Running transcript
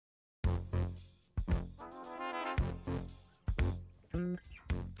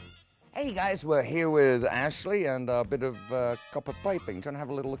Hey guys, we're here with Ashley and a bit of copper piping. Trying to have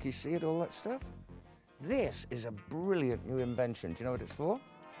a little looky-see at all that stuff? This is a brilliant new invention. Do you know what it's for?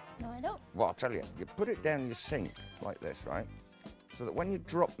 No, I don't. Well, I'll tell you. You put it down your sink like this, right? So that when you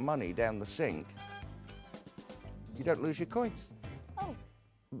drop money down the sink, you don't lose your coins. Oh.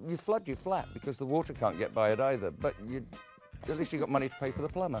 You flood your flat because the water can't get by it either, but at least you got money to pay for the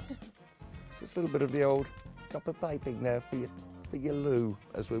plumber. So it's a little bit of the old copper piping there for your loo,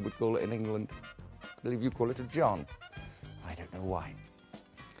 as we would call it in England. I believe you call it a John. I don't know why.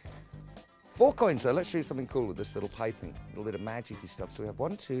 4 coins though. Let's show you something cool with this little piping. A little bit of magic-y stuff. So we have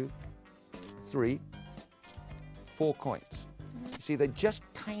 1, 2, 3, 4 coins. You see, they just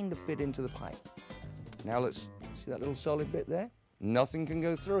kind of fit into the pipe. Now let's see that little solid bit there? Nothing can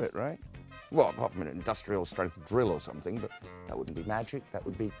go through it, right? Well, apart from an industrial strength drill or something, but that wouldn't be magic, that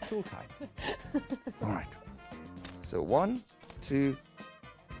would be tool time. All right. So 1, 2,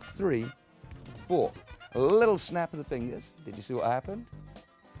 3, 4. A little snap of the fingers. Did you see what happened?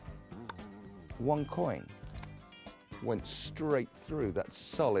 1 coin went straight through that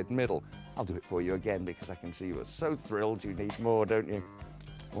solid middle. I'll do it for you again because I can see you are so thrilled you need more, don't you?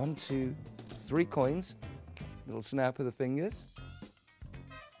 1, 2, 3 coins. Little snap of the fingers.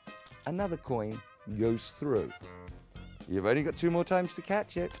 Another coin goes through. You've only got 2 more times to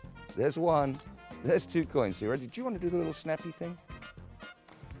catch it. There's 1. There's 2 coins. So you ready? Do you want to do the little snappy thing?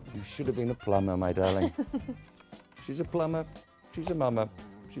 You should have been a plumber, my darling. She's a plumber. She's a mama.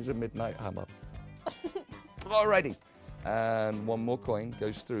 She's a midnight hammer. Alrighty. And 1 more coin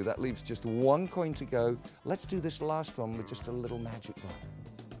goes through. That leaves just 1 coin to go. Let's do this last one with just a little magic one.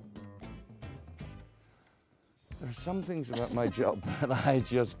 There are some things about my job that I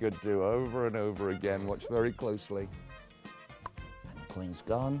just could do over and over again. Watch very closely. And the coin's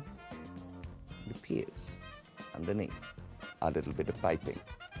gone. It appears underneath a little bit of piping.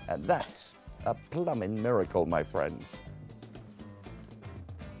 And that's a plumbing miracle, my friends.